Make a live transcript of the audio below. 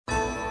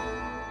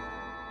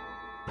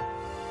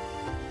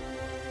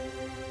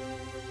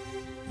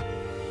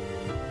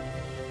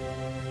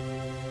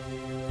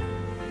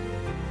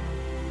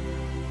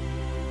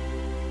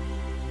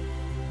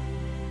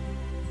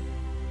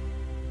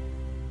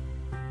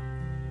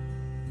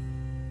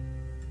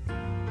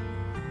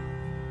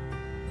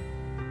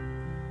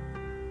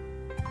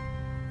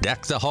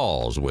Deck the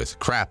halls with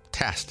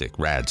craptastic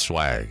RAD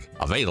swag.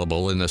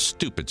 Available in the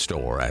stupid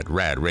store at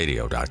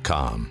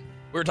radradio.com.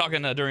 We were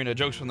talking during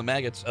Jokes from the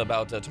Maggots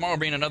about tomorrow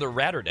being another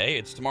Radder Day.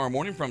 It's tomorrow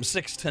morning from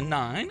 6 to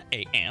 9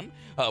 a.m.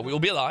 We will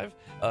be live,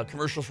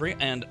 commercial-free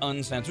and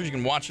uncensored. You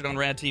can watch it on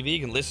RAD TV.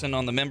 You can listen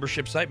on the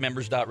membership site,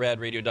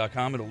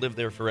 members.radradio.com. It'll live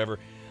there forever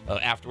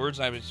afterwards.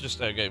 I was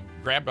just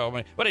grabbed all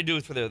my... What I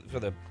do for the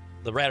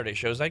Radder Day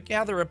shows, I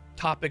gather up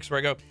topics where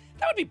I go,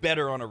 that would be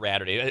better on a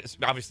Radder Day. It's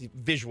obviously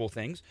visual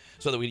things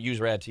so that we use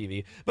RAD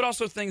TV, but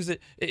also things that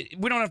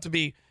we don't have to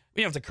be...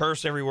 We don't have to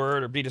curse every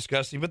word or be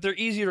disgusting, but they're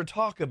easier to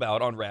talk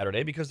about on Radder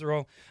Day because they're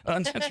all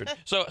uncensored.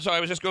 So I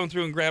was just going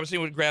through and seeing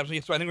what grabs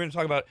me. So I think we're going to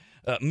talk about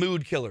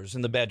mood killers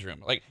in the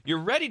bedroom. Like, you're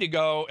ready to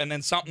go, and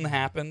then something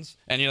happens,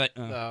 and you're like,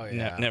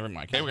 never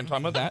mind. Okay, we're going to talk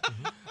about that.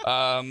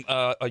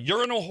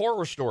 Urinal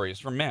horror stories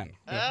from men.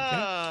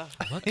 Okay?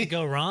 What could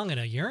go wrong in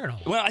a urinal?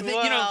 Well, I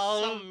think,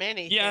 so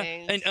many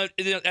things. And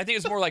I think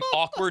it's more like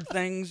awkward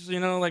things,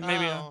 like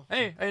maybe,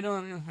 hey, how you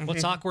doing?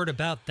 What's awkward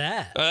about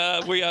that?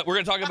 We're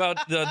going to talk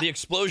about the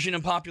explosion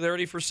in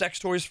popularity for sex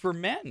toys for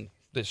men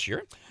this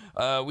year.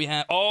 We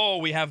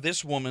have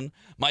this woman.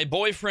 My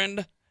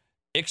boyfriend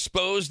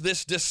exposed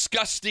this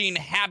disgusting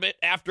habit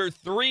after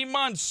 3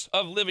 months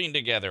of living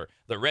together.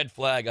 The red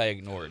flag I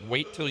ignored.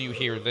 Wait till you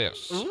hear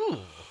this. Ooh.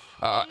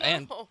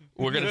 And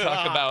we're going to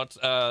talk about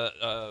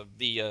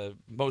the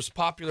most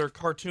popular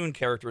cartoon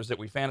characters that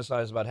we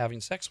fantasize about having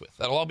sex with.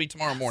 That'll all be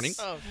tomorrow morning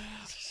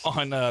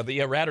on the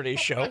Radder Day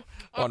show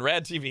on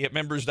RAD TV at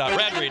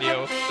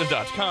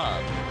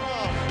members.radradio.com.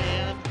 Oh,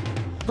 man.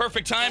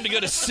 Perfect time to go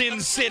to Sin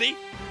City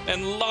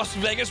and Las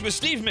Vegas with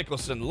Steve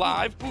Mikkelson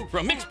live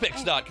from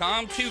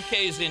mixpicks.com.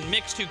 2Ks in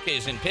Mix,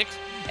 2Ks in Picks.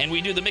 And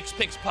we do the Mix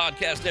Picks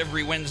podcast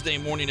every Wednesday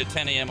morning at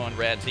 10 a.m. on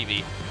RAD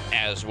TV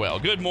as well.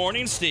 Good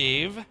morning,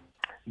 Steve.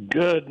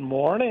 Good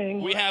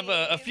morning. We have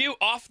a few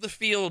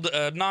off-the-field,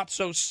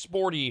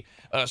 not-so-sporty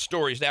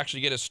stories to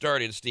actually get us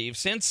started, Steve.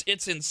 Since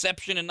its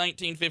inception in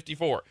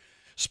 1954,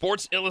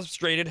 Sports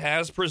Illustrated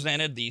has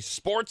presented the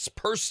Sports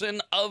Person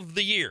of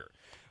the Year.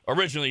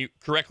 Originally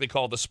correctly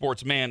called the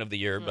Sportsman of the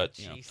Year, but,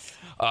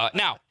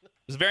 now,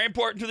 it's very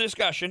important to the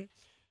discussion.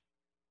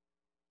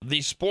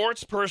 The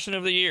Sports Person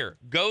of the Year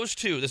goes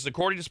to, this is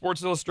according to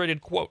Sports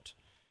Illustrated, quote,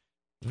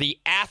 the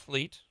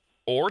athlete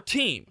or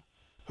team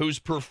whose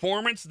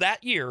performance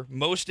that year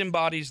most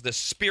embodies the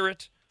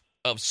spirit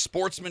of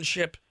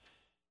sportsmanship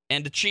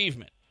and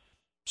achievement.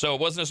 So it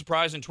wasn't a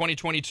surprise in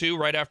 2022,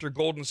 right after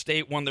Golden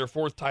State won their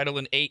fourth title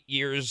in 8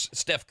 years,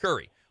 Steph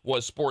Curry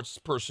was Sports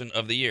Person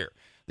of the Year.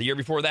 The year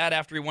before that,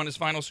 after he won his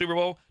final Super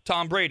Bowl,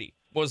 Tom Brady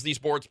was the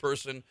Sports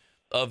Person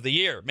of the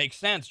Year. Makes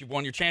sense. You've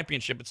won your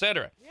championship,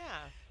 etc. Yeah.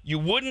 You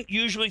wouldn't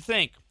usually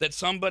think that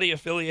somebody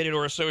affiliated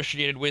or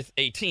associated with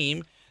a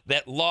team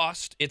that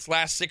lost its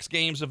last 6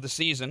 games of the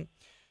season,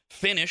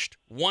 finished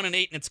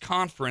 1-8 in its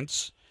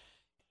conference,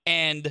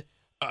 and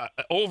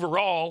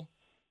overall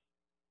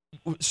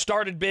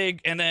started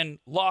big and then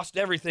lost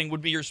everything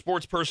would be your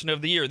Sports Person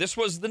of the Year. This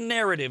was the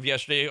narrative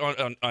yesterday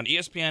on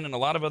ESPN and a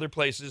lot of other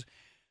places.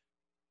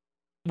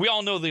 We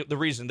all know the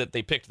reason that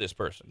they picked this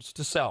person. It's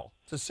to sell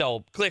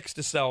clicks,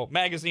 to sell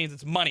magazines.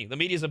 It's money. The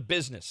media's a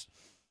business.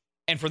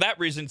 And for that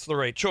reason, it's the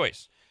right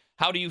choice.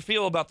 How do you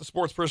feel about the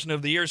Sports Person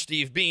of the Year,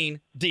 Steve, being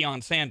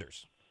Deion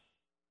Sanders?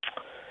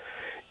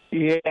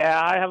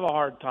 Yeah, I have a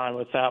hard time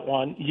with that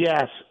one.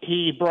 Yes,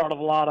 he brought a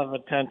lot of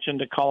attention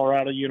to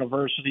Colorado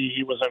University.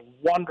 He was a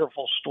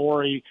wonderful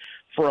story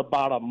for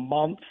about a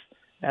month,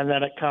 and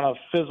then it kind of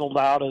fizzled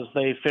out as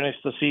they finished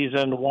the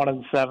season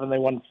 1-7. They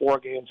won 4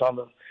 games on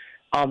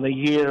the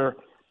year.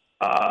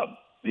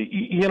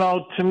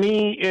 To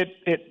me,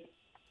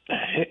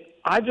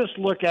 I just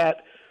look at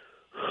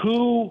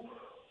who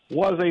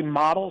was a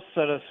model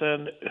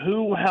citizen,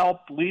 who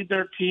helped lead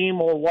their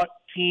team, or what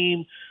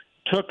team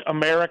took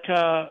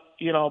America,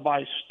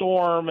 by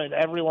storm, and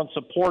everyone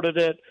supported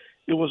it.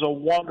 It was a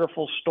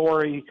wonderful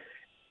story,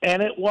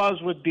 and it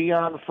was with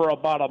Deion for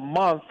about a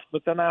month.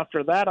 But then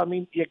after that,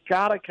 you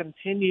got to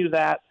continue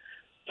that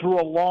through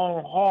a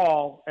long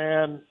haul.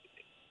 And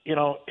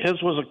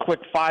his was a quick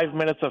 5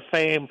 minutes of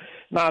fame.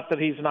 Not that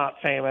he's not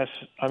famous.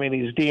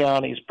 He's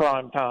Deion. He's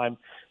prime time.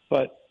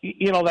 But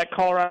that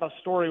Colorado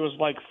story was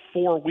like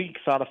 4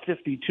 weeks out of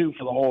 52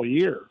 for the whole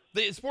year.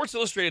 The Sports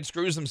Illustrated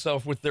screws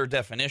themselves with their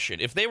definition.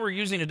 If they were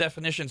using a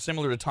definition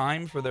similar to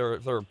Time for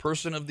their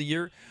Person of the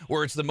Year,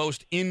 where it's the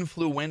most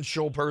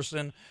influential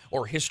person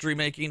or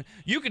history-making,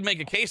 you could make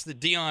a case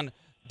that Deion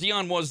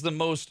was the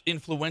most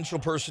influential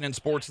person in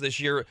sports this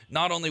year,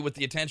 not only with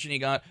the attention he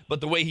got,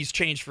 but the way he's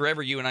changed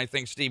forever you and I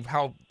think, Steve,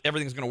 how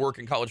everything's going to work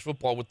in college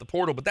football with the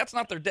portal. But that's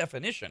not their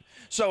definition.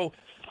 So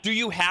do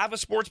you have a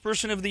Sports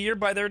Person of the Year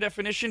by their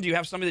definition? Do you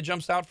have somebody that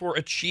jumps out for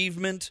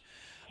achievement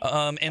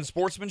and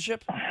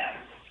sportsmanship?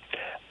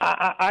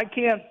 I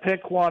can't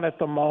pick one at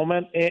the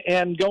moment.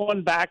 And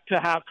going back to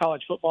how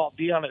college football,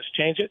 Deion has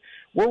changed it,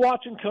 we're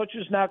watching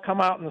coaches now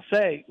come out and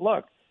say,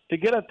 look, to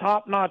get a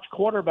top-notch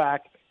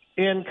quarterback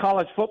in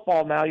college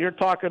football now, you're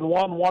talking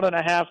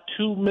 $1.5,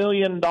 $2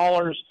 million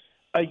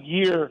a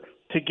year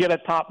to get a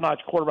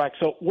top-notch quarterback.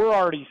 So we're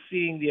already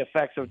seeing the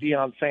effects of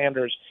Deion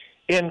Sanders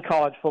in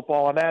college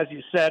football. And as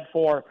you said,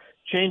 for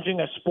changing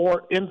a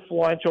sport,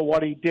 influential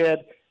what he did,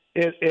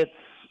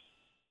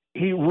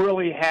 he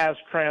really has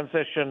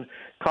transitioned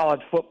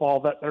college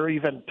football, that they're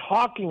even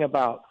talking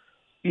about,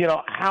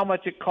 how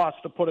much it costs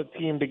to put a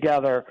team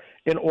together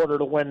in order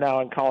to win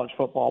now in college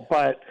football.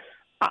 But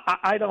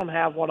I don't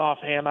have one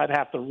offhand. I'd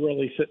have to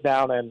really sit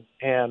down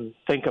and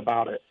think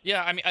about it.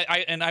 Yeah, I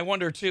mean, I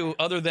wonder, too,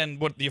 other than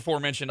what the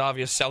aforementioned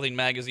obvious selling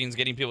magazines,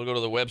 getting people to go to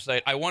the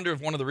website, I wonder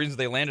if one of the reasons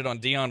they landed on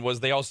Deion was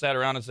they all sat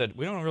around and said,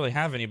 we don't really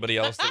have anybody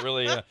else that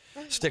really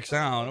sticks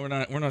out.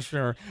 We're not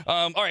sure.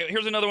 All right,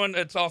 here's another one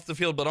that's off the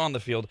field but on the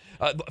field.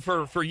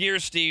 For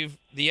years, Steve,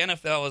 the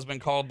NFL has been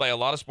called by a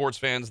lot of sports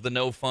fans the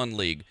no fun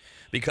league,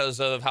 because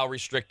of how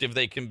restrictive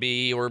they can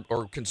be, or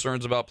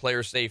concerns about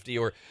player safety,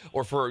 or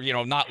for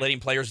not letting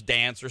players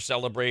dance or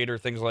celebrate or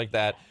things like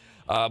that.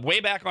 Way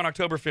back on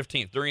October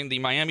 15th, during the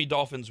Miami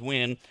Dolphins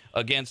win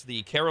against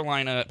the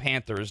Carolina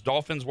Panthers,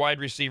 Dolphins wide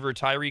receiver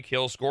Tyreek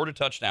Hill scored a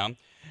touchdown,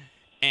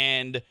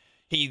 and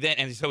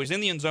so he's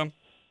in the end zone.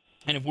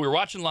 And if we were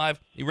watching live,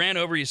 he ran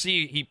over. You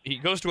see, he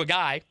goes to a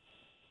guy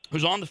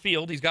who's on the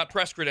field. He's got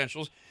press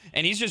credentials,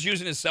 and he's just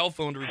using his cell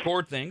phone to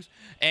record things.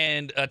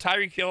 And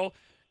Tyreek Hill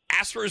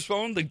asks for his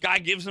phone. The guy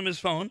gives him his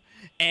phone,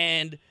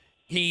 and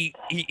he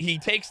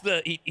takes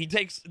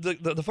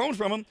the phone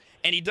from him,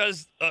 and he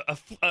does a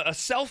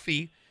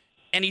selfie,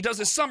 and he does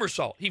a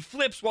somersault. He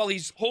flips while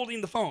he's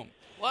holding the phone.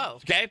 Whoa.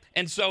 Okay,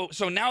 and so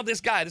now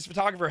this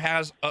photographer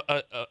has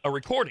a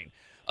recording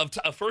of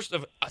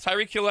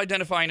Tyreek Hill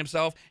identifying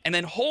himself and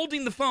then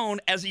holding the phone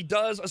as he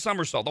does a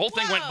somersault. The whole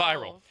thing went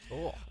viral.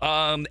 Cool.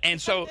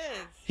 And so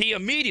he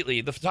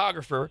immediately, the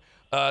photographer,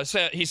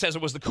 he says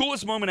it was the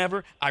coolest moment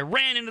ever. I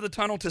ran into the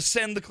tunnel to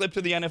send the clip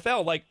to the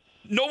NFL. Like,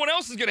 no one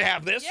else is going to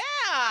have this.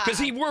 Yeah. Because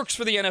he works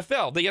for the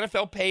NFL. The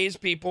NFL pays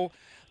people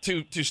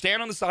to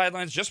stand on the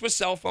sidelines just with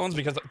cell phones,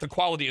 because the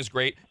quality is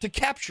great, to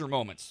capture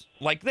moments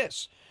like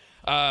this.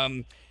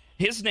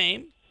 His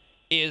name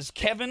is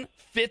Kevin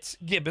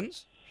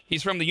Fitzgibbons.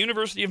 He's from the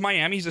University of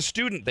Miami. He's a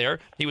student there.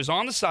 He was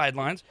on the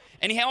sidelines,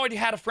 and he already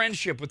had a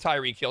friendship with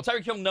Tyreek Hill.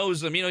 Tyreek Hill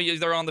knows him.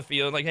 They're on the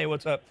field, like, hey,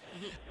 what's up?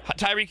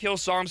 Tyreek Hill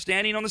saw him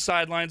standing on the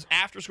sidelines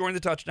after scoring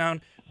the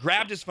touchdown,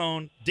 grabbed his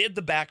phone, did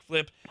the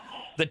backflip.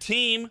 The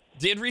team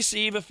did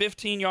receive a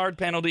 15-yard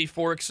penalty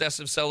for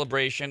excessive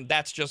celebration.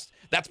 That's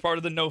part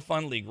of the no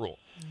fun league rule.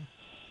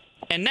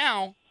 And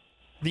now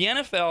the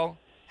NFL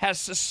has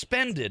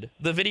suspended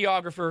the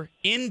videographer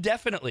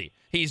indefinitely.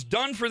 He's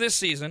done for this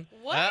season.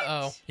 What?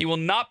 Uh-oh. He will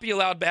not be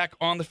allowed back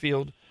on the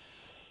field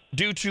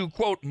due to,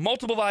 quote,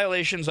 multiple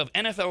violations of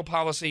NFL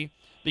policy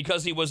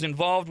because he was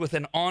involved with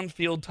an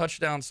on-field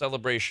touchdown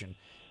celebration.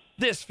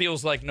 This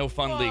feels like no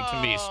fun league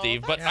to me,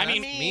 Steve. But, I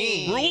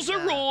mean, rules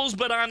are rules,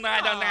 but I don't know.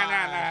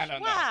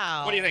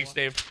 Wow. What do you think,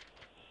 Steve?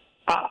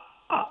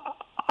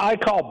 I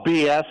call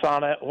BS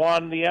on it.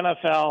 One, the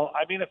NFL,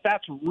 I mean, if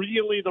that's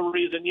really the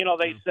reason,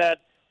 they said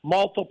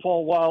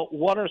multiple, well,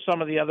 what are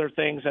some of the other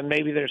things? And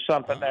maybe there's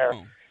something there.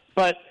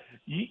 But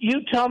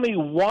you tell me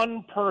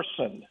one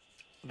person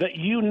that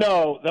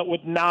that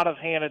would not have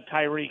handed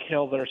Tyreek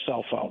Hill their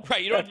cell phone.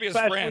 Right, you don't have to be his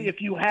friend. Especially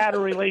if you had a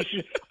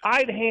relationship.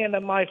 I'd hand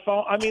him my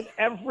phone. I mean,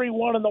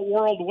 everyone in the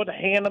world would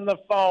hand him the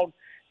phone,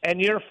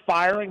 and you're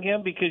firing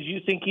him because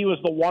you think he was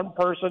the one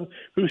person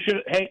who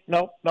should, hey,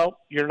 nope,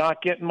 you're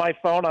not getting my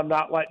phone. I'm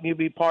not letting you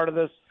be part of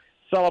this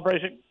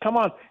celebration. Come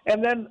on.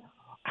 And then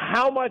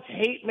how much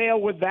hate mail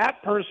would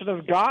that person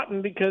have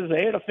gotten because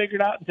they had to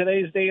figure out in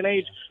today's day and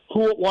age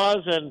who it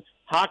was and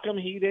how come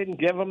he didn't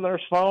give them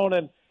their phone?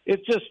 And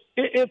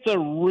it's a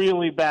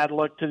really bad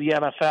look to the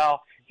NFL.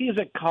 He's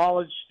a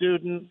college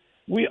student.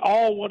 We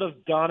all would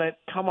have done it.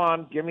 Come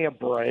on, give me a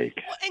break.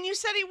 Well, and you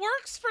said he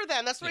works for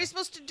them. That's what he's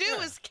supposed to do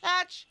is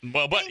catch things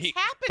happening.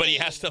 But he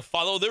has to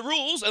follow the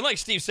rules. And like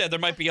Steve said, there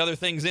might be other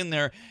things in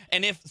there.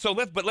 And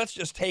let's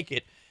just take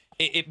it.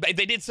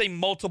 They did say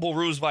multiple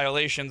rules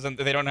violations, and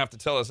they don't have to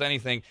tell us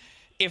anything.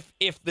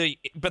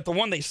 But the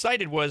one they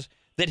cited was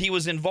that he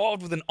was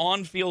involved with an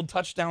on-field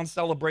touchdown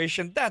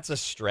celebration. That's a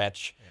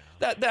stretch.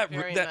 But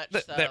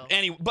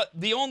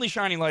the only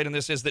shining light in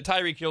this is that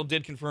Tyreek Hill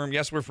did confirm,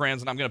 yes, we're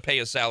friends, and I'm going to pay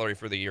his salary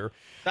for the year.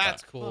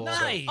 That's cool.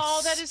 Nice.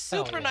 Oh, that is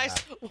super nice.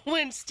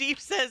 When Steve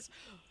says,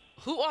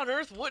 who on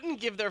earth wouldn't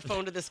give their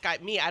phone to this guy?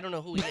 Me, I don't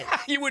know who he is.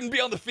 You wouldn't be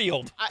on the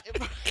field.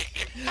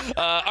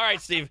 All right,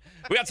 Steve.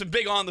 We got some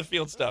big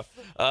on-the-field stuff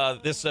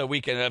this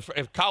weekend.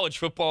 College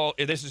football,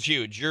 this is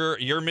huge.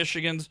 Your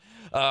Michigan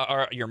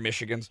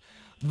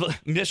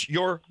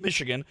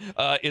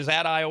is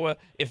at Iowa.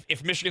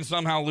 If Michigan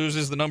somehow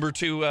loses the number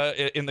 2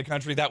 in the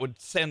country, that would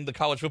send the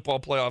college football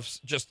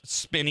playoffs just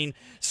spinning.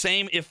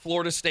 Same if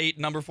Florida State,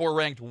 number 4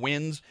 ranked,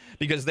 wins,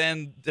 because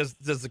then does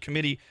the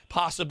committee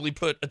possibly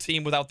put a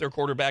team without their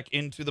quarterback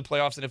into the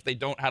playoffs? And if they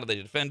don't, how do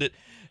they defend it?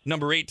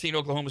 Number 18,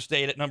 Oklahoma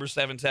State, at number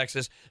 7,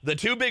 Texas. The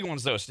two big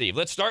ones, though, Steve.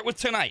 Let's start with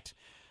tonight.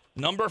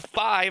 Number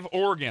 5,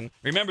 Oregon.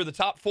 Remember, the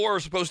top 4 are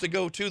supposed to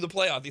go to the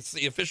playoff. It's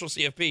the official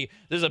CFP.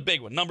 This is a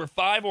big one. Number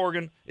 5,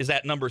 Oregon, is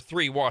at number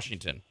 3,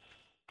 Washington.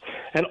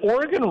 And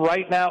Oregon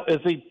right now is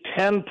a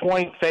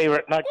 10-point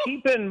favorite. Now,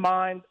 keep in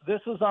mind,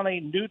 this is on a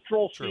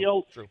neutral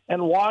field,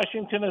 and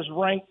Washington is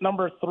ranked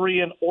number 3,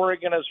 and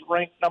Oregon is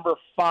ranked number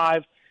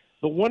 5.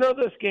 The winner of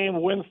this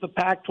game wins the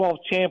Pac-12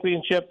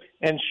 championship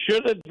and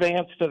should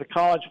advance to the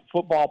college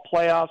football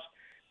playoffs.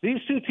 These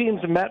two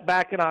teams met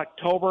back in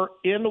October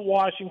in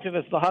Washington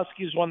as the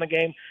Huskies won the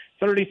game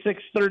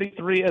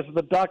 36-33 as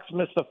the Ducks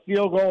missed a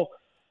field goal,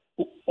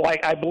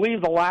 like I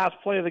believe the last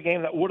play of the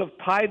game, that would have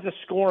tied the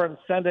score and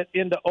sent it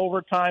into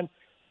overtime.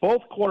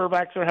 Both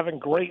quarterbacks are having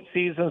great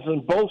seasons,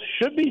 and both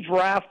should be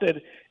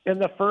drafted in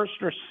the first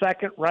or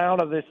second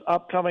round of this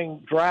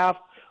upcoming draft.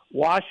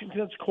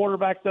 Washington's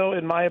quarterback, though,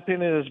 in my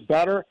opinion, is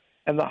better,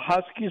 and the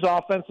Huskies'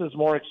 offense is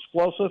more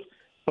explosive.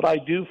 But I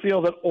do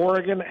feel that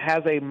Oregon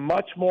has a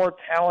much more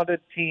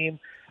talented team.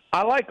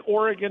 I like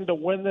Oregon to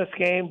win this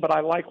game, but I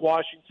like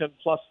Washington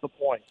plus the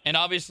point. And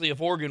obviously, if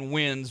Oregon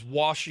wins,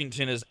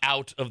 Washington is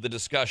out of the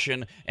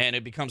discussion, and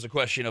it becomes a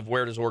question of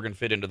where does Oregon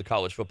fit into the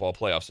college football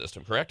playoff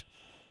system, correct?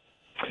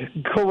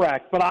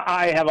 Correct, but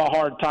I have a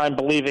hard time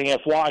believing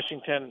if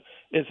Washington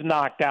is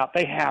knocked out,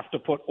 they have to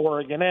put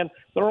Oregon in.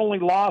 Their only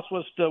loss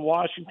was to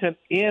Washington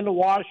in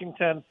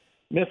Washington,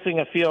 missing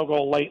a field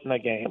goal late in the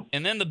game.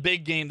 And then the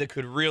big game that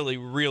could really,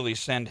 really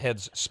send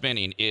heads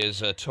spinning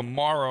is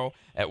tomorrow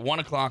at 1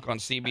 o'clock on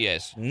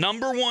CBS.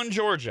 Number 1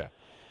 Georgia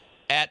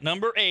at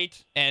number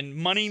 8 and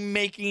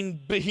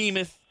money-making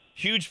behemoth,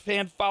 huge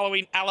fan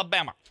following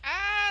Alabama.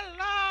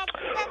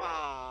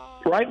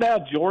 Right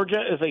now,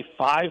 Georgia is a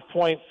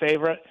 5-point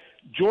favorite.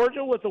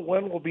 Georgia with the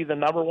win will be the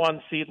number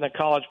 1 seed in the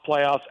college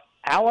playoffs.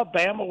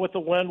 Alabama with the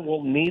win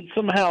will need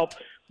some help,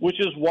 which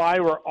is why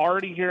we're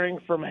already hearing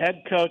from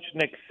head coach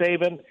Nick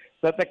Saban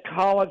that the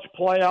college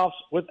playoffs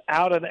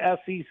without an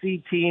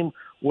SEC team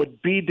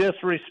would be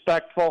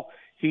disrespectful.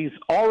 He's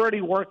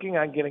already working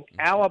on getting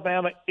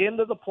Alabama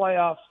into the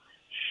playoffs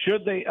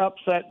should they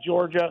upset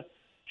Georgia.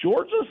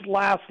 Georgia's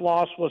last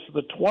loss was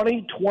the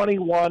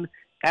 2021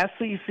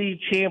 SEC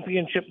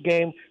championship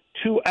game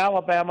to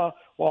Alabama,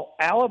 while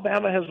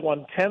Alabama has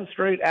won 10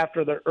 straight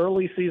after their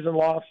early season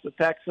loss to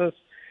Texas.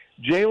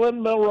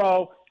 Jalen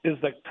Milroe is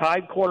the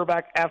tied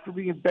quarterback after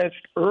being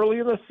benched early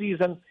in the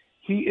season.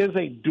 He is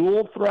a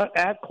dual threat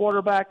at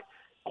quarterback.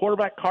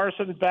 Quarterback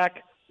Carson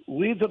Beck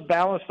leads a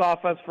balanced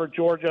offense for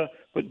Georgia,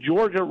 but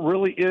Georgia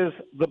really is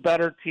the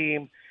better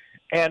team.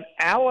 And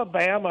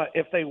Alabama,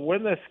 if they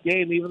win this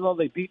game, even though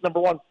they beat number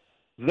 1,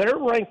 they're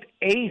ranked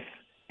 8th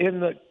in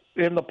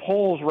the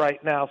polls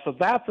right now. So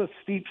that's a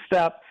steep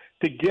step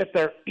to get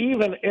there,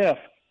 even if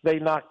they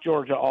knocked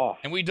Georgia off.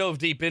 And we dove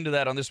deep into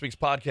that on this week's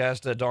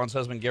podcast. Dawn's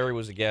husband, Gary,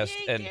 was a guest.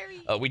 Yay,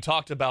 and we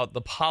talked about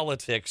the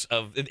politics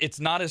of it's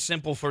not as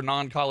simple for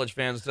non-college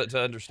fans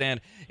to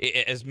understand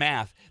as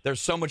math. There's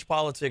so much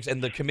politics,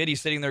 and the committee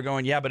sitting there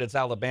going, yeah, but it's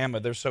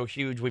Alabama. They're so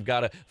huge. We've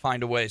got to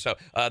find a way. So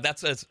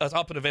that's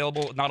up and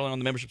available not only on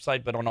the membership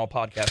site, but on all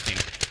podcasting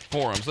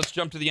forums. Let's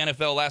jump to the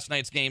NFL. Last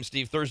night's game,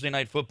 Steve. Thursday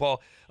night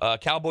football.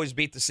 Cowboys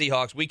beat the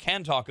Seahawks. We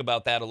can talk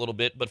about that a little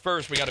bit, but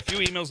first we got a few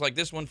emails like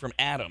this one from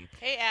Adam.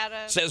 Hey,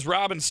 Adam. Says,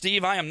 Rob and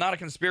Steve, I am not a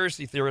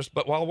conspiracy theorist,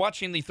 but while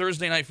watching the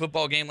Thursday night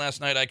football game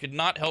last night, I could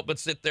not help but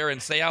sit there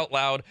and say out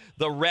loud,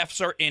 the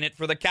refs are in it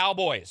for the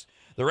Cowboys.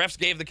 The refs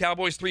gave the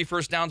Cowboys 3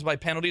 first downs by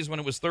penalties when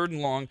it was 3rd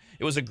and long.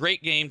 It was a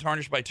great game,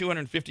 tarnished by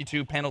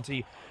 252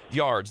 penalty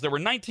yards. There were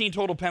 19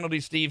 total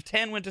penalties, Steve.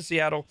 10 went to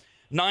Seattle.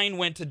 9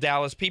 went to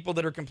Dallas. People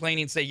that are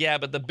complaining say, yeah,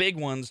 but the big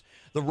ones,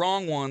 the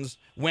wrong ones,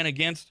 went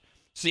against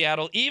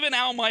Seattle. Even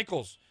Al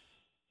Michaels,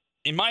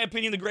 in my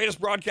opinion, the greatest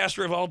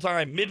broadcaster of all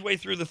time, midway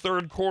through the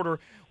 3rd quarter,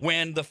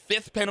 when the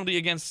 5th penalty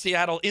against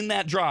Seattle in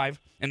that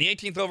drive, and the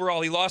 18th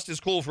overall, he lost his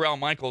cool for Al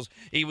Michaels.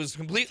 He was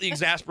completely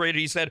exasperated.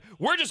 He said,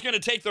 we're just going to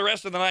take the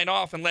rest of the night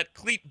off and let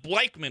Clete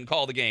Blakeman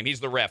call the game. He's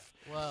the ref.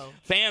 Whoa.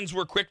 Fans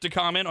were quick to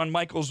comment on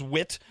Michael's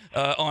wit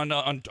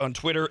on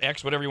Twitter,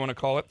 X, whatever you want to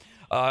call it.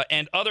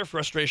 And other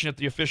frustration at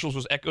the officials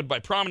was echoed by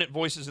prominent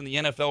voices in the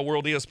NFL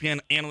world. ESPN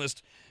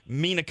analyst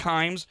Mina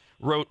Kimes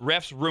wrote,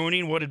 refs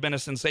ruining what had been a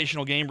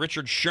sensational game.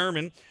 Richard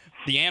Sherman,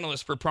 the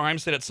analyst for Prime,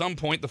 said at some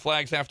point the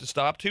flags have to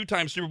stop.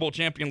 2-time Super Bowl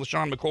champion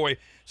LaShawn McCoy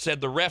said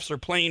the refs are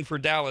playing for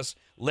Dallas.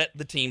 Let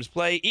the teams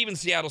play. Even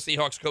Seattle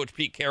Seahawks coach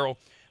Pete Carroll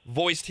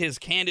voiced his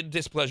candid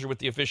displeasure with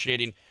the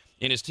officiating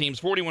in his team's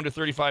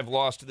 41-35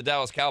 loss to the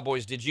Dallas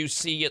Cowboys. Did you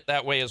see it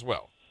that way as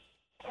well?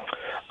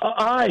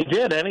 I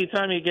did.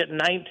 Anytime you get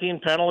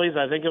 19 penalties,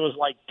 I think it was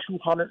like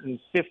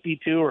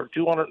 252 or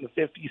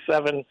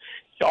 257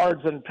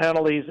 yards in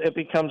penalties, it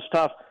becomes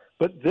tough.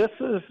 But this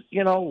is,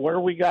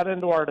 where we got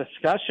into our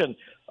discussion.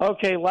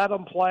 Okay, let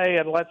them play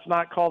and let's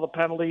not call the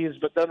penalties,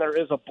 but then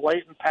there is a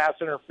blatant pass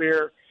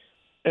interference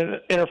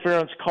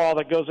call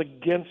that goes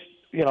against,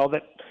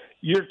 that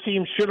your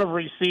team should have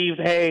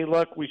received, hey,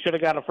 look, we should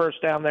have got a first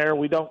down there.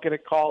 We don't get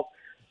it called.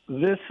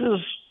 This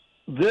is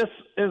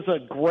a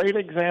great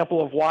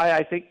example of why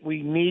I think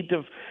we need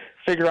to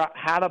figure out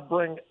how to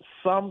bring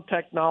some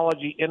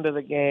technology into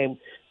the game,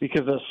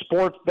 because as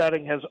sports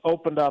betting has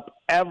opened up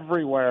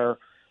everywhere,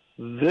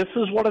 this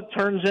is what it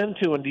turns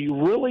into. And do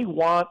you really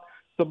want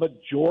the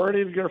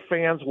majority of your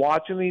fans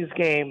watching these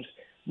games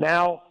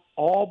now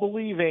all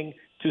believing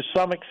to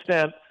some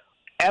extent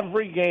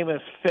every game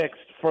is fixed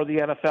for the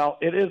NFL.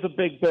 It is a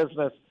big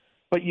business,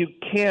 but you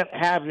can't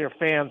have your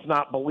fans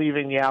not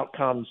believing the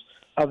outcomes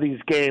of these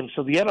games.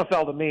 So the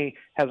NFL, to me,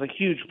 has a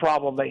huge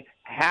problem they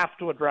have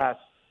to address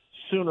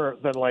sooner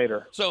than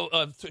later. So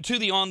to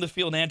the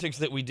on-the-field antics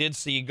that we did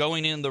see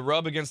going in the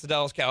rub against the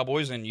Dallas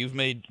Cowboys, and you've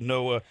made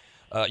no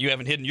you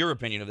haven't hidden your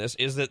opinion of this,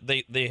 is that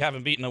they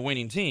haven't beaten a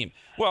winning team.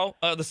 Well,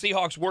 the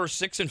Seahawks were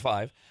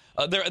 6-5.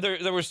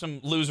 There were some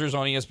losers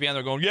on ESPN.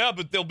 They're going, yeah,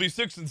 but they'll be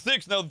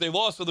 6-6 now that they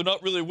lost, so they're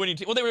not really a winning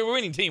team. Well, they were a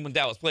winning team when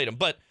Dallas played them,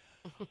 but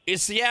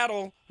is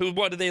Seattle,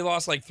 what did they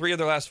lost like 3 of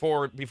their last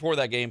 4 before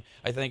that game?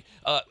 I think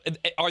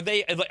are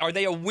they a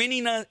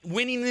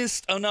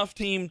winningest enough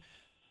team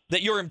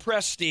that you're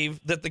impressed, Steve,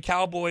 that the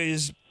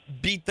Cowboys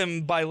beat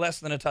them by less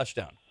than a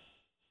touchdown?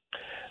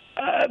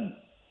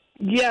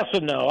 Yes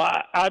and no.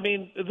 I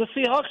mean, the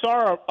Seahawks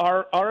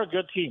are a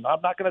good team.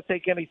 I'm not going to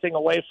take anything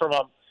away from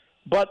them,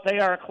 but they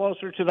are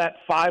closer to that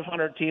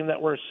 500 team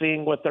that we're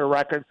seeing with their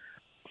record.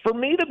 For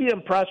me to be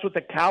impressed with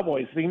the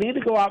Cowboys, they need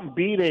to go out and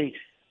beat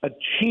a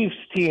Chiefs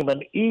team,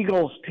 an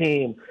Eagles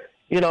team,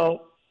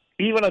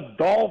 even a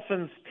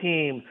Dolphins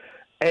team,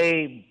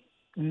 a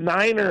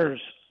Niners.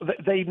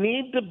 They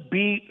need to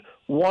beat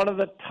one of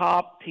the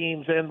top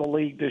teams in the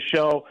league to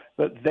show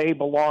that they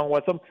belong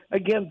with them.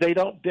 Again, they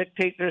don't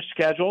dictate their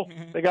schedule.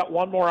 Mm-hmm. They got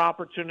one more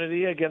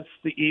opportunity against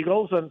the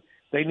Eagles, and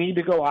they need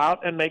to go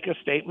out and make a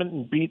statement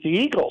and beat the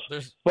Eagles.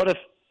 But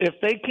if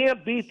they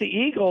can't beat the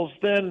Eagles,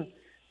 then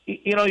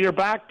you're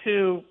back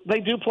to – they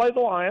do play the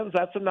Lions.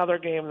 That's another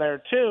game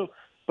there too.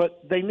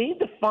 But they need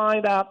to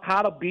find out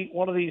how to beat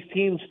one of these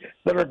teams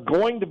that are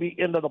going to be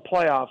into the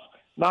playoffs,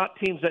 not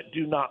teams that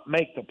do not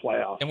make the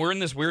playoffs. And we're in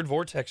this weird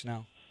vortex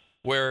now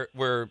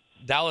where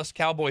Dallas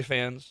Cowboy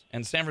fans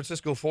and San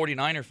Francisco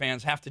 49er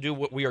fans have to do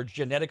what we are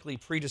genetically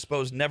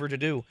predisposed never to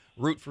do,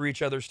 root for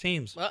each other's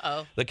teams.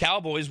 Uh-oh. The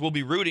Cowboys will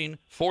be rooting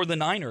for the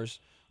Niners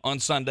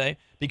on Sunday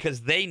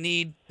because they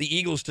need the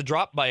Eagles to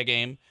drop by a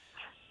game.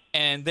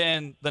 And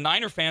then the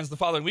Niner fans the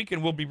following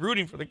weekend will be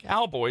rooting for the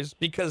Cowboys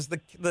because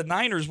the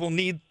Niners will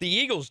need the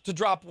Eagles to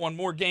drop one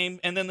more game,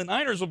 and then the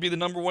Niners will be the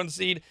number 1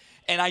 seed.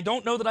 And I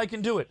don't know that I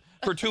can do it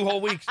for 2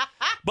 whole weeks.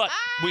 But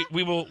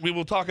we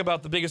will talk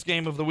about the biggest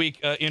game of the week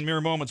in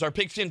mere moments. Our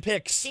picks in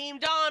picks.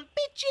 Teamed on,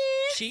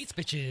 bitches. Cheats,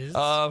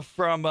 bitches.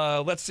 From,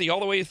 let's see, all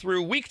the way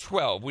through week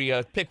 12.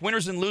 We pick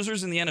winners and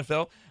losers in the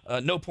NFL.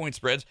 No point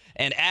spreads.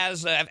 And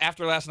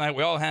after last night,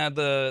 we all had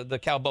the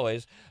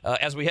Cowboys.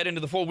 As we head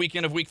into the full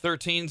weekend of week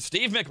 13,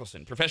 Steve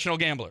Mikkelson, professional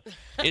gambler,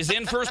 is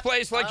in first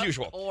place like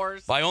usual. Of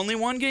course. By only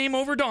 1 game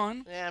over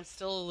Dawn. Yeah, I'm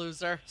still a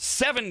loser.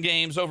 7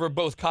 games over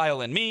both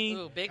Kyle and me.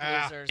 Ooh, big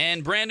losers.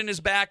 And Brandon is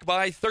back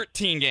by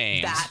 13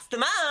 games. That's the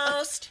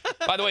most.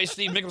 By the way,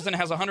 Steve Mikkelson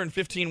has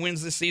 115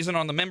 wins this season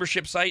on the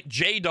membership site.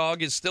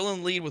 J-Dog is still in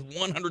the lead with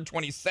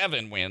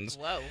 127 wins.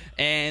 Whoa.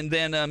 And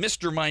then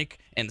Mr. Mike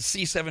and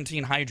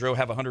C17 Hydro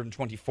have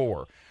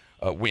 124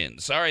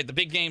 wins. All right, the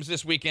big games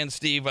this weekend,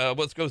 Steve.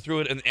 Let's go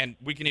through it, and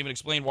we can even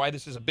explain why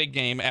this is a big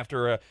game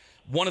after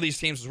one of these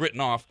teams was written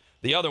off.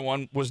 The other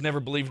one was never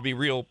believed to be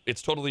real.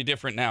 It's totally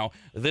different now.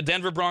 The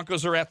Denver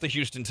Broncos are at the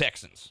Houston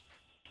Texans.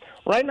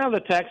 Right now, the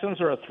Texans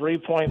are a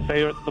 3-point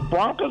favorite. The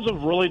Broncos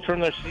have really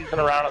turned their season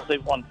around as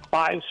they've won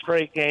 5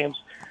 straight games.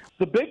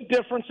 The big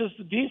difference is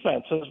the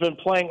defense has been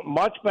playing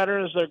much better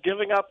as they're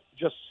giving up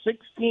just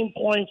 16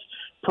 points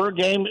per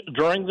game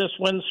during this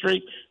win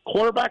streak.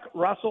 Quarterback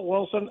Russell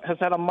Wilson has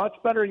had a much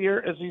better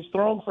year as he's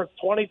thrown for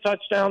 20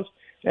 touchdowns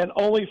and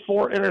only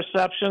 4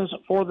 interceptions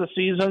for the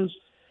seasons.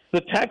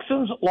 The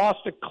Texans lost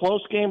a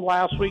close game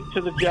last week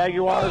to the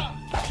Jaguars,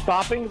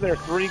 stopping their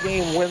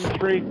 3-game win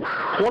streak.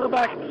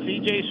 Quarterback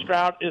C.J.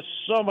 Stroud is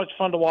so much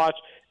fun to watch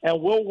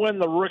and will win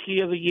the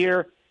Rookie of the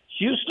Year.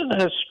 Houston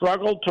has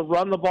struggled to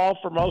run the ball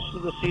for most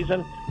of the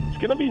season. It's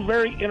going to be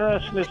very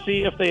interesting to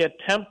see if they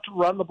attempt to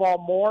run the ball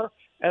more,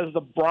 as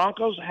the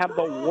Broncos have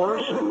the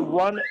worst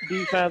run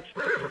defense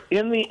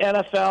in the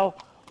NFL.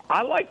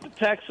 I like the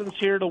Texans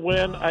here to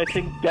win. I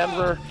think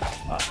Denver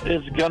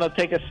is going to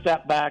take a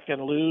step back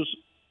and lose.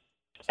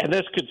 And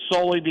this could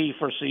solely be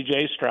for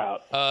C.J.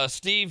 Stroud.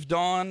 Steve,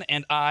 Dawn,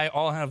 and I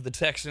all have the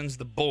Texans,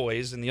 the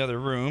boys, in the other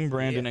room.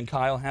 Brandon and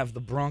Kyle have the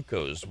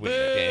Broncos winning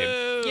the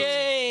game.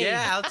 Yay!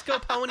 Yeah, let's go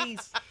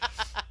ponies.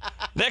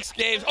 Next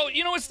game. Oh,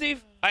 you know what,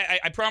 Steve?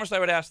 I promised I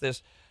would ask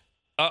this.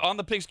 On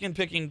the pigskin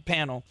picking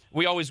panel,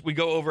 we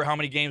go over how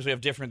many games we have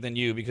different than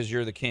you because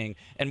you're the king.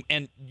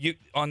 And you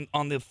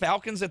on the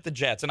Falcons at the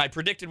Jets, and I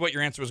predicted what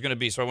your answer was going to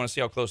be, so I want to see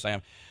how close I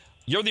am.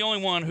 You're the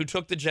only one who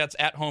took the Jets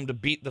at home to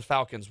beat the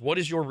Falcons. What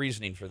is your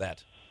reasoning for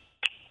that?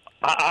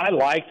 I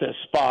like this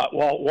spot.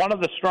 Well, one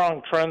of the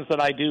strong trends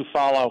that I do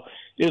follow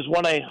is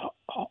when a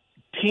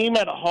team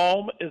at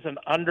home is an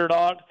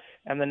underdog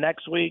and the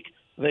next week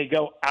they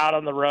go out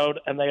on the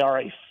road and they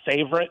are a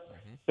favorite.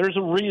 Mm-hmm. There's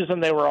a reason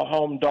they were a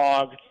home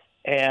dog,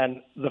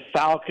 and the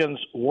Falcons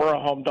were a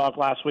home dog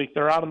last week.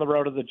 They're out on the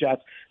road of the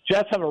Jets.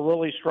 Jets have a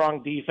really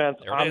strong defense.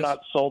 I'm not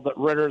sold that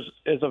Ritters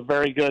is a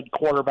very good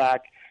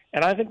quarterback.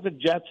 And I think the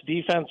Jets'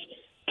 defense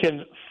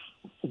can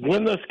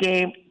win this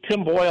game.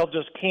 Tim Boyle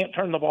just can't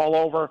turn the ball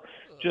over.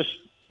 Just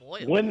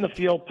win the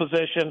field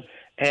position.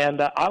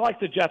 And I like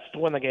the Jets to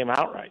win the game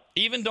outright.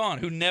 Even Dawn,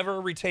 who never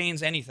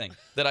retains anything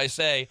that I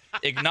say,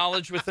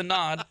 acknowledged with the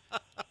nod.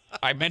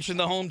 I mentioned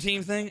the home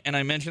team thing, and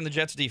I mentioned the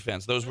Jets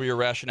defense. Those were your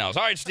rationales.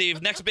 All right,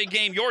 Steve, next big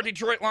game. Your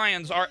Detroit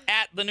Lions are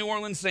at the New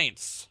Orleans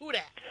Saints. Who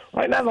dat?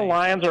 Right now, the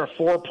Lions are a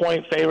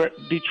 4-point favorite.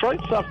 Detroit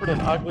suffered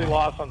an ugly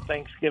loss on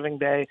Thanksgiving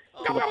Day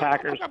to the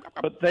Packers,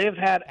 but they've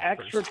had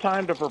extra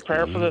time to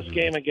prepare for this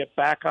game and get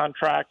back on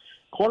track.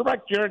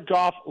 Quarterback Jared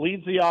Goff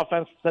leads the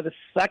offense that is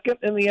second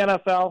in the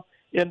NFL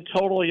in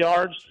total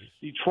yards.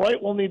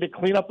 Detroit will need to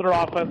clean up their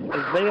offense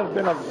as they have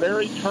been a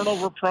very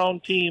turnover-prone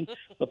team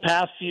the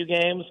past few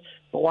games.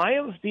 The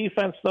Lions'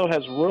 defense, though,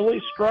 has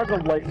really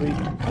struggled lately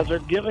as they're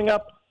giving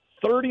up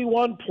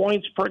 31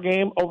 points per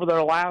game over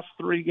their last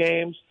 3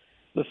 games.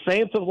 The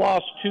Saints have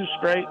lost 2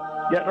 straight,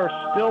 yet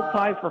are still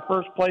tied for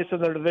first place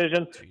in their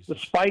division,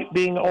 despite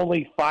being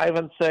only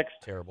 5-6.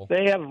 Terrible.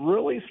 They have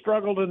really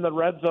struggled in the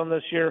red zone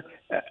this year,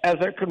 as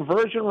their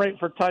conversion rate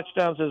for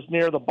touchdowns is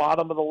near the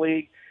bottom of the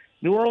league.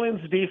 New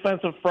Orleans'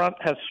 defensive front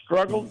has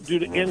struggled due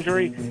to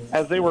injury,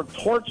 as they were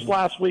torched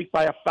last week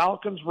by a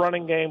Falcons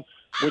running game,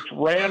 which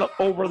ran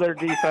over their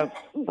defense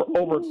for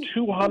over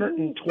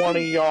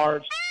 220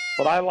 yards.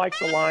 But I like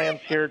the Lions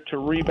here to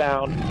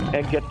rebound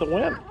and get the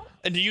win.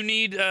 And do you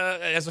need,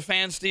 as a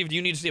fan, Steve, do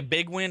you need to see a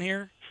big win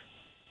here?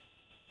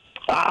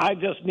 I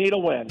just need a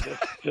win.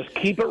 Just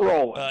keep it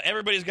rolling.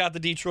 Everybody's got the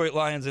Detroit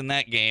Lions in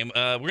that game.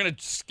 We're going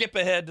to skip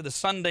ahead to the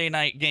Sunday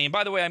night game.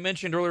 By the way, I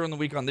mentioned earlier in the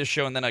week on this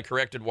show, and then I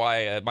corrected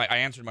why I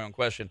answered my own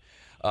question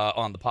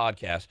on the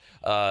podcast.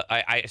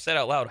 I said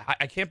out loud,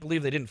 I can't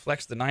believe they didn't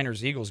flex the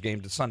Niners-Eagles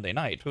game to Sunday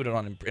night, put it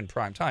on in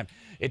prime time.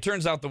 It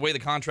turns out the way the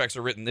contracts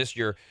are written this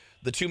year,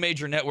 the 2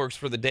 major networks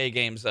for the day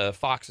games,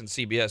 Fox and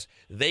CBS,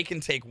 they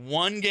can take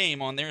one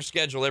game on their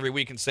schedule every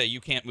week and say,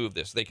 you can't move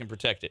this. They can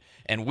protect it.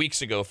 And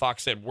weeks ago,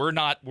 Fox said, we're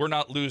not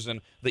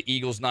losing the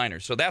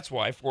Eagles-Niners. So that's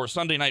why for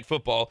Sunday Night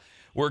Football,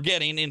 we're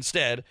getting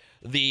instead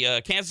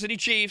the Kansas City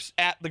Chiefs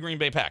at the Green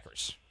Bay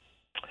Packers.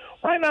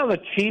 Right now, the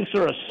Chiefs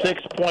are a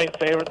 6-point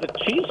favorite. The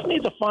Chiefs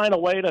need to find a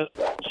way to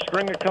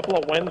string a couple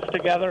of wins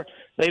together.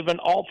 They've been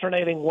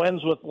alternating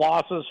wins with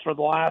losses for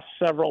the last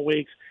several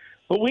weeks.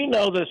 But we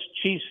know this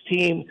Chiefs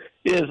team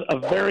is a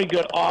very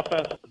good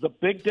offense. The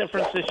big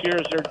difference this year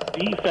is their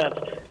defense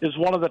is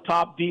one of the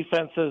top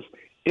defenses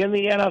in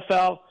the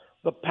NFL.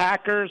 The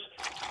Packers,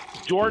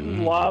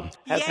 Jordan Love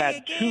has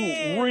had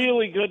 2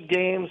 really good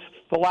games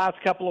the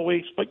last couple of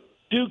weeks. But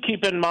do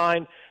keep in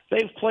mind,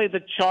 they've played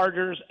the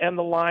Chargers and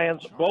the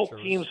Lions. Both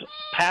teams'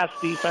 past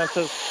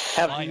defenses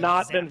have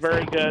not been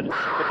very good.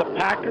 But the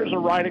Packers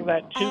are riding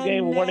that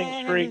 2-game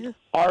winning streak.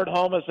 Are at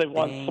home as they've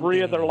won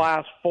 3 of their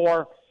last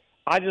 4.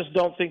 I just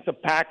don't think the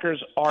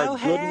Packers are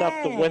good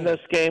enough to win this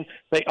game.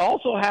 They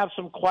also have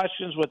some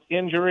questions with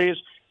injuries.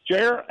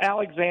 Jair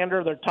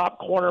Alexander, their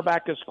top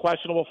cornerback, is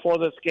questionable for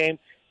this game.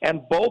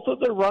 And both of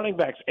their running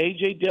backs,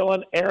 A.J.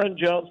 Dillon, Aaron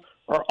Jones,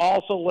 are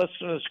also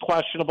listed as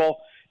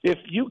questionable. If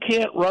you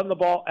can't run the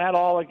ball at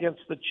all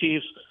against the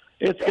Chiefs,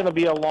 it's going to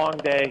be a long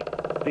day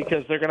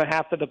because they're going to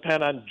have to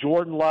depend on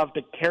Jordan Love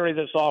to carry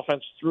this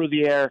offense through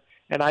the air.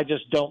 And I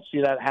just don't see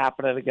that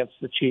happening against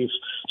the Chiefs.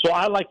 So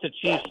I like the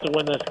Chiefs to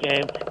win this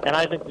game, and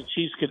I think the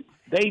Chiefs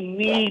they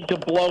need to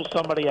blow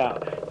somebody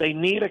out. They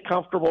need a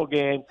comfortable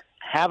game,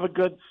 have a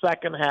good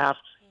second half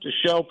to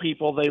show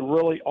people they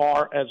really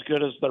are as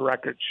good as the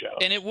record shows.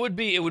 And it would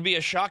be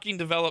a shocking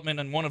development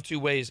in one of 2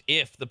 ways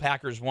if the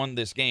Packers won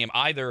this game.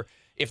 Either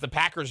if the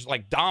Packers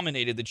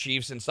dominated the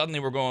Chiefs and suddenly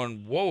we're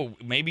going, whoa,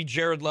 maybe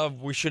Jared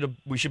Love, we should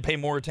pay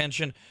more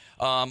attention,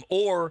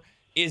 or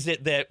is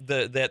it that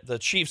the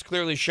Chiefs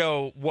clearly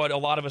show what a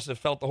lot of us have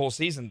felt the whole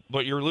season?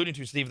 What you're alluding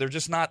to, Steve, they're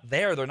just not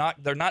there. They're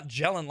not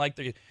gelling like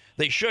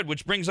they should,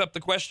 which brings up the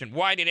question: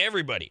 why did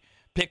everybody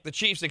pick the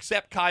Chiefs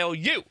except Kyle?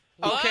 You?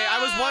 Okay,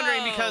 I was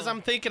wondering because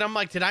I'm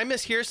like, did I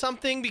mishear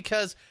something?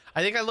 Because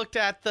I think I looked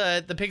at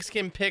the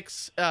Pigskin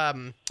Picks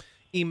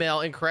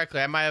email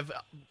incorrectly. I might have,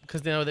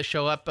 because they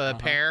show up a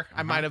pair.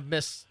 I might have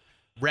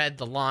misread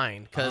the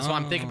line because when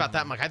I'm thinking about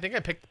that, I'm like, I think I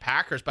picked the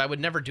Packers, but I would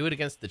never do it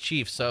against the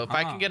Chiefs. So if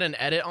I can get an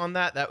edit on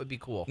that, that would be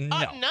cool.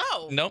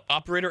 No,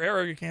 operator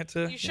error. You can't.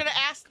 You should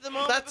have asked them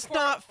all. That's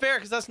not fair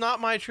because that's not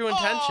my true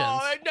intentions.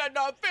 Oh, that's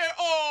not fair.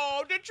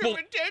 Oh, the true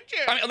intention.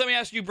 I mean, let me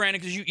ask you, Brandon,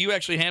 because you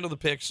actually handle the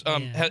picks.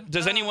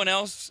 Has anyone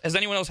else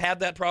had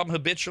that problem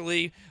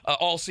habitually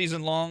all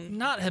season long?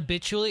 Not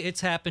habitually.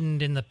 It's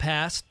happened in the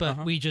past,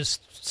 but we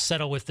just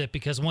settle with it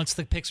because once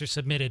the picks are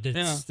submitted,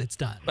 it's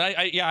done. But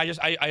I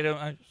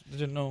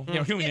didn't know.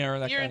 Human error.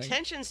 That Your kind of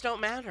intentions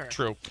don't matter.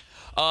 True.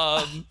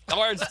 All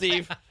right,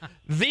 Steve.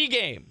 The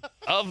game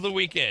of the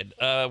weekend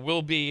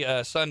will be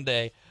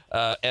Sunday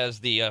as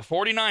the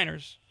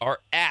 49ers are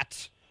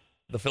at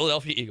the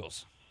Philadelphia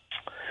Eagles.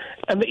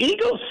 And the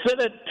Eagles sit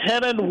at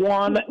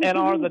 10-1 and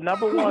are the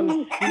number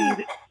 1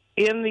 seed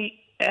in the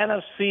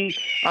NFC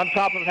on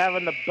top of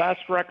having the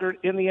best record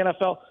in the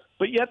NFL.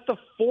 But yet the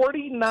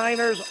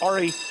 49ers are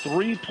a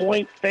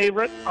 3-point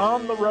favorite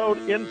on the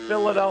road in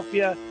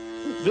Philadelphia.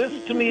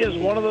 This, to me, is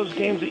one of those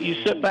games that you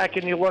sit back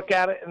and you look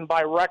at it, and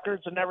by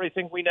records and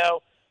everything we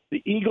know,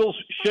 the Eagles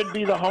should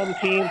be the home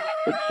team,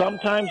 but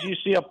sometimes you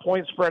see a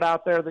point spread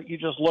out there that you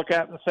just look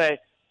at and say,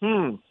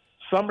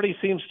 somebody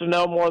seems to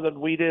know more than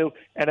we do.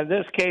 And in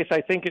this case,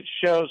 I think it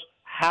shows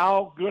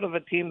how good of a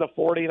team the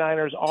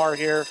 49ers are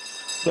here.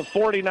 The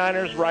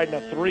 49ers riding a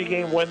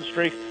 3-game win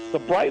streak. The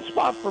bright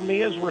spot for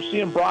me is we're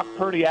seeing Brock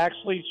Purdy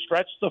actually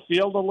stretch the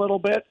field a little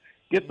bit,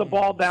 get the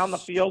ball down the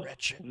field.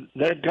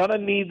 They're going to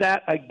need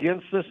that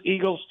against this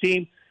Eagles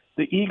team.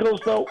 The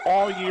Eagles, though,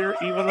 all year,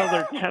 even though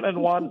they're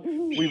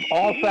 10-1, we've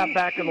all sat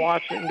back and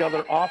watched it and go,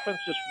 their offense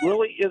just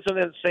really isn't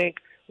in sync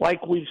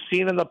like we've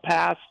seen in the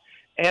past.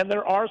 And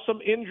there are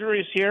some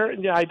injuries here,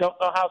 and I don't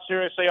know how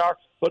serious they are,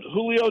 but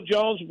Julio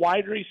Jones,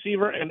 wide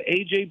receiver, and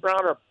A.J.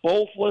 Brown are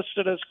both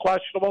listed as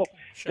questionable.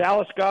 Sure.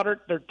 Dallas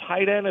Goedert, their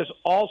tight end, is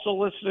also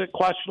listed as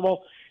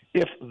questionable.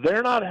 If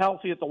they're not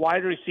healthy at the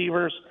wide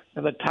receivers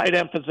and the tight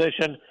end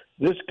position,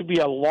 this could be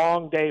a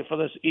long day for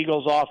this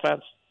Eagles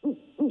offense.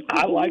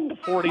 I like the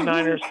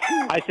 49ers.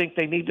 I think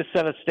they need to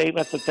send a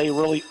statement that they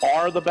really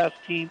are the best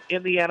team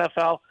in the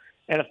NFL.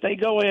 And if they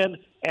go in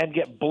and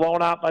get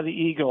blown out by the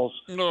Eagles,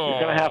 you're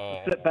going to have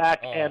to sit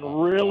back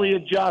and really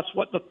adjust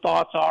what the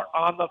thoughts are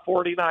on the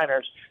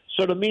 49ers.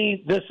 So to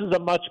me, this is a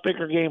much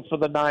bigger game for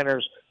the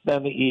Niners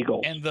than the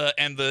Eagles. And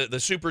the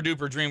super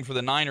duper dream for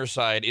the Niners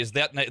side is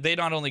that they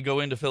not only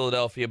go into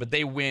Philadelphia, but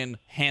they win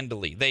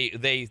handily.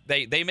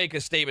 They make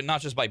a statement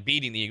not just by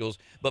beating the Eagles,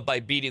 but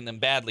by beating them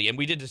badly. And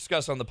we did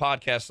discuss on the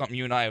podcast something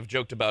you and I have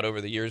joked about over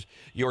the years,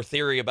 your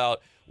theory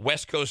about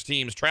West Coast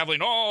teams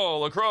traveling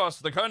all across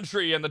the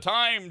country and the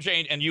time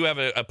change. And you have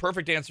a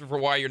perfect answer for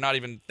why you're not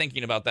even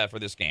thinking about that for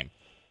this game.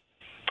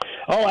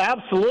 Oh,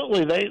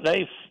 absolutely.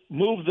 They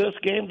moved this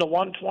game to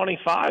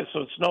 125,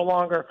 so it's no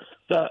longer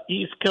the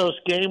East Coast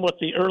game with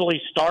the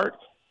early start.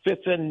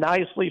 Fits in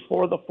nicely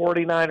for the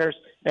 49ers,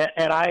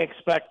 and I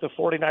expect the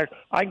 49ers.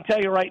 I can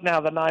tell you right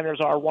now, the Niners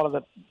are one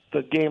of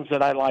the games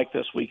that I like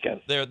this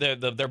weekend.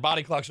 Their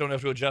body clocks don't have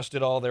to adjust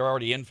at all. They're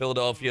already in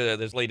Philadelphia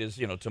as late as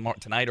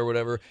tonight or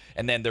whatever,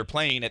 and then they're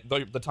playing at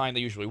the time they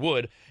usually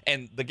would.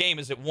 And the game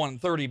is at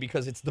 1:30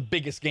 because it's the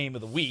biggest game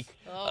of the week,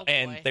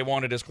 and they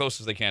want it as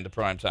close as they can to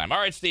prime time. All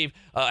right, Steve,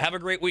 have a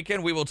great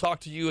weekend. We will talk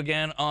to you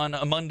again on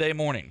a Monday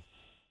morning.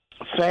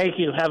 Thank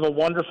you. Have a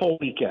wonderful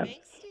weekend.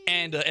 Thanks.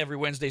 And every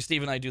Wednesday,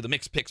 Steve and I do the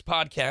Mixed Picks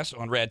podcast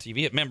on RAD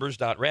TV at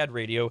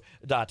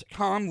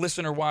members.radradio.com.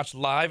 Listen or watch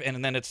live,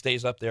 and then it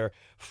stays up there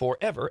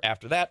forever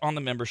after that on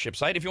the membership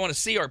site. If you want to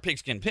see our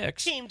Pigskin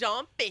Picks, Teamed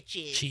on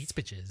bitches. Cheats,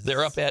 bitches.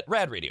 they're up at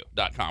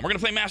radradio.com. We're going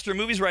to play Master of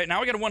Movies right now.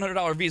 We got a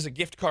 $100 Visa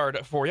gift card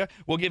for you.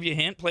 We'll give you a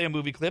hint, play a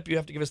movie clip. You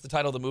have to give us the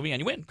title of the movie, and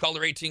you win.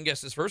 Caller 18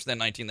 guesses first, then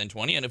 19, then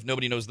 20. And if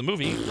nobody knows the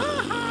movie,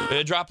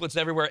 droplets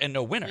everywhere and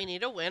no winner. We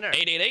need a winner.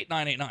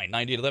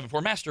 888-989-9811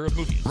 for Master of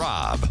Movies.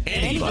 Rob,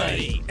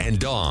 anybody, and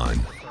Dawn.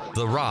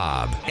 The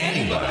Rob,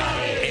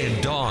 anybody,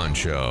 and Dawn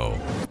Show.